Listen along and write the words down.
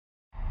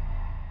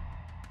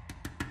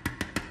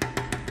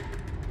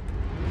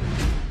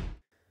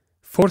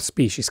Fourth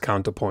species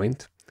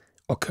counterpoint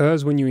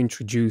occurs when you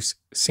introduce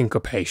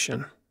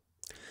syncopation.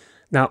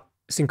 Now,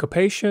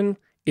 syncopation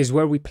is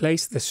where we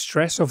place the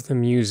stress of the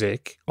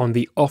music on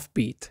the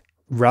offbeat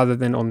rather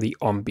than on the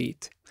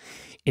onbeat.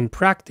 In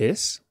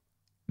practice,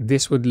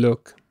 this would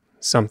look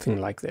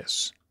something like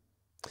this.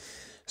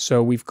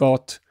 So we've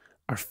got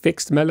our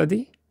fixed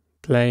melody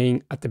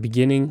playing at the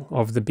beginning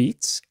of the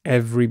beats,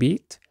 every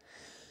beat,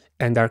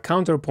 and our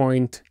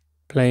counterpoint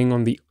playing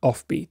on the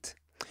offbeat.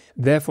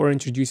 Therefore,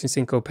 introducing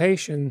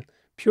syncopation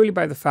purely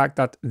by the fact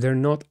that they're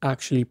not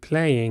actually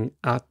playing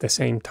at the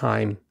same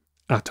time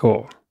at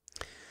all.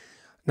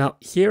 Now,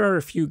 here are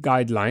a few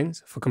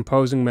guidelines for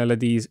composing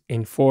melodies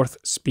in fourth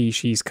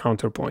species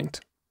counterpoint.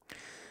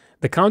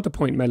 The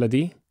counterpoint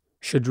melody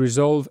should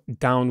resolve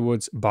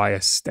downwards by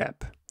a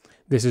step.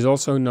 This is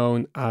also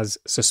known as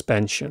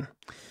suspension.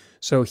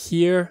 So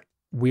here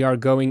we are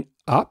going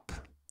up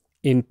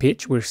in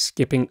pitch, we're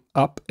skipping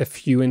up a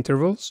few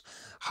intervals.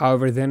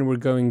 However, then we're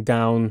going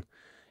down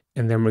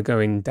and then we're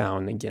going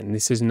down again.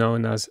 This is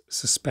known as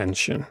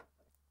suspension.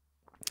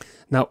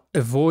 Now,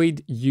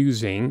 avoid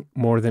using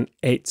more than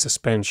 8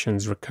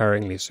 suspensions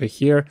recurringly. So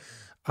here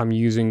I'm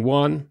using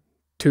 1,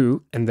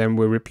 2, and then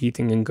we're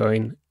repeating and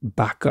going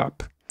back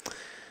up.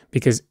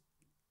 Because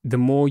the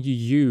more you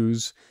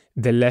use,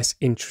 the less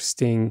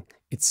interesting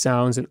it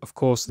sounds. And of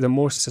course, the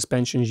more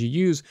suspensions you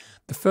use,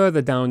 the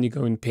further down you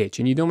go in pitch.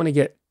 And you don't want to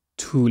get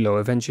too low.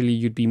 Eventually,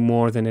 you'd be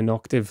more than an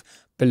octave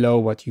below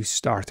what you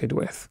started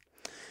with.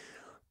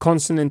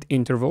 Consonant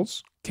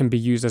intervals can be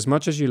used as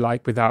much as you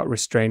like without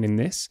restraining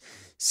this,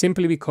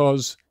 simply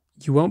because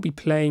you won't be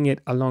playing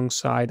it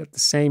alongside at the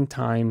same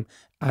time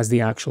as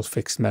the actual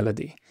fixed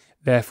melody.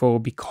 Therefore,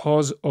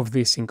 because of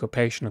this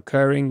syncopation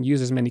occurring,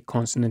 use as many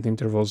consonant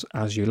intervals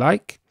as you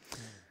like.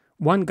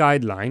 One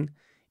guideline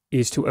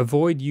is to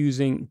avoid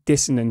using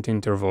dissonant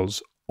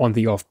intervals on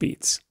the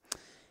offbeats.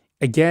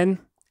 Again,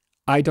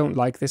 I don't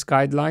like this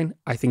guideline.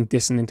 I think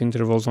dissonant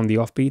intervals on the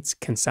offbeats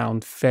can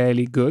sound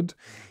fairly good,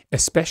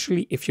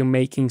 especially if you're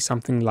making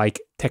something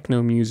like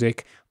techno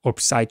music or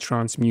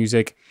psytrance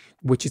music,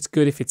 which it's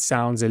good if it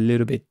sounds a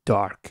little bit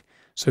dark.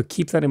 So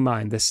keep that in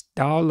mind. The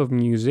style of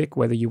music,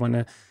 whether you want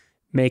to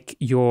make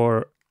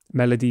your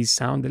melodies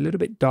sound a little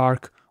bit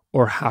dark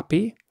or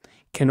happy,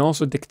 can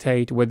also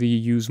dictate whether you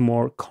use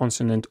more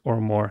consonant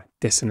or more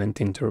dissonant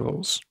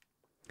intervals.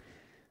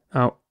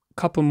 Now, a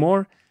couple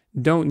more.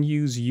 Don't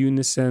use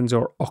unisons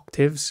or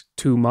octaves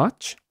too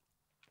much.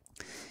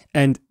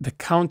 And the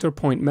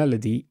counterpoint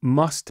melody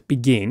must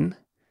begin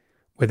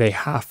with a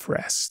half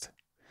rest.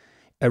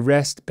 A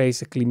rest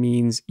basically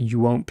means you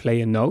won't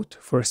play a note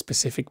for a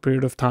specific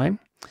period of time.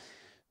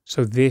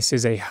 So this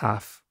is a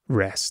half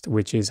rest,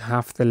 which is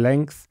half the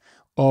length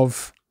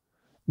of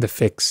the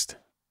fixed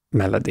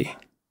melody.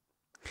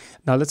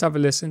 Now let's have a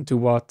listen to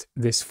what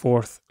this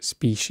fourth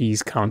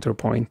species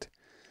counterpoint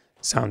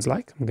sounds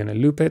like. I'm going to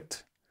loop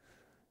it.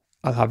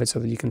 I'll have it so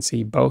that you can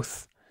see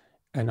both,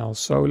 and I'll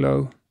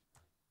solo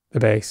the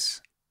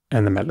bass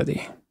and the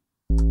melody.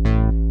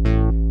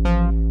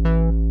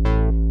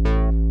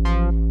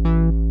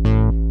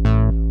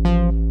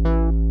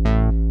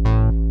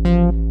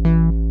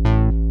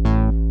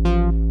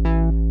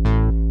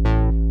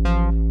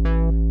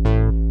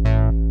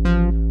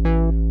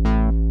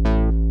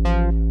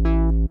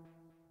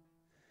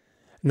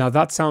 Now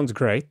that sounds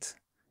great,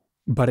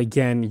 but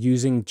again,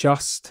 using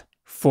just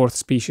fourth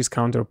species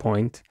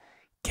counterpoint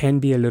can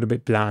be a little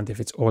bit bland if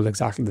it's all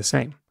exactly the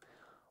same.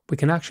 We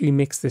can actually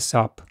mix this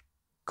up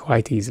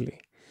quite easily.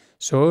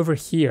 So over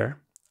here,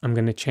 I'm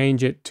going to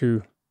change it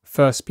to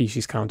first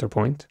species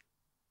counterpoint.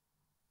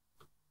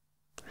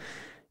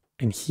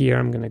 And here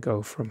I'm going to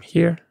go from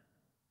here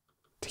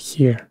to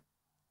here.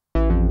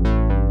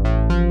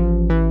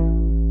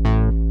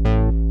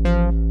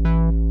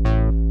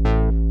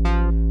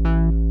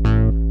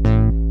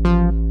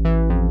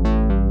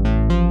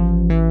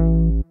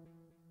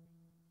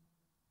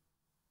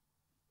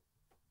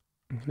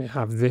 I'm going to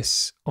have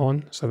this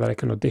on so that I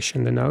can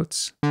audition the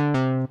notes.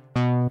 I'm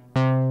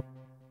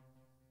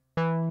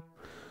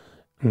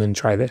going to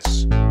try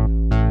this.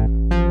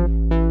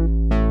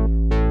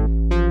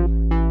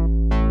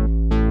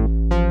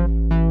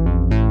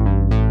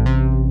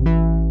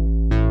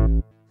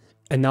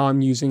 And now I'm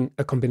using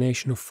a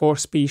combination of 4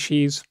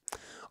 species,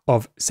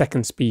 of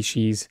second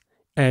species,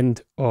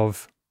 and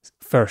of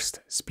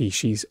first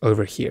species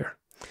over here.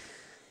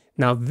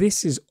 Now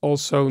this is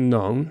also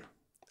known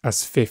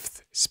as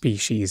fifth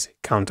species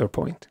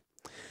counterpoint.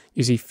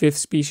 You see, fifth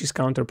species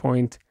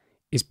counterpoint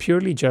is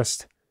purely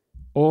just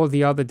all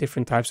the other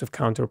different types of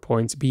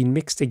counterpoints being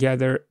mixed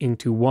together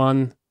into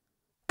one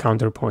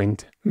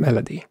counterpoint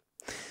melody.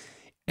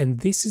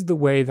 And this is the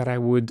way that I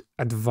would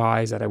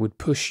advise, that I would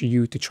push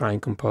you to try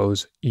and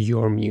compose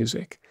your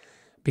music.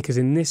 Because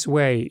in this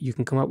way, you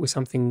can come up with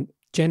something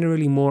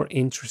generally more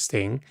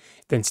interesting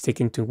than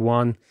sticking to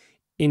one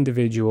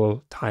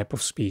individual type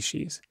of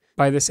species.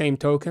 By the same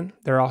token,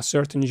 there are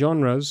certain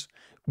genres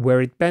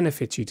where it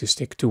benefits you to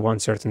stick to one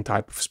certain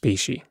type of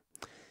species.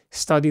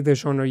 Study the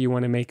genre you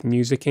want to make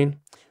music in.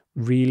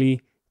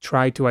 Really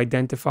try to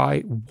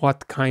identify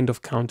what kind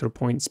of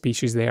counterpoint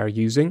species they are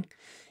using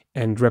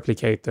and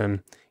replicate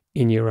them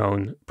in your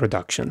own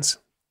productions.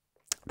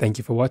 Thank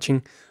you for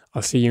watching.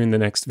 I'll see you in the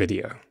next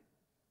video.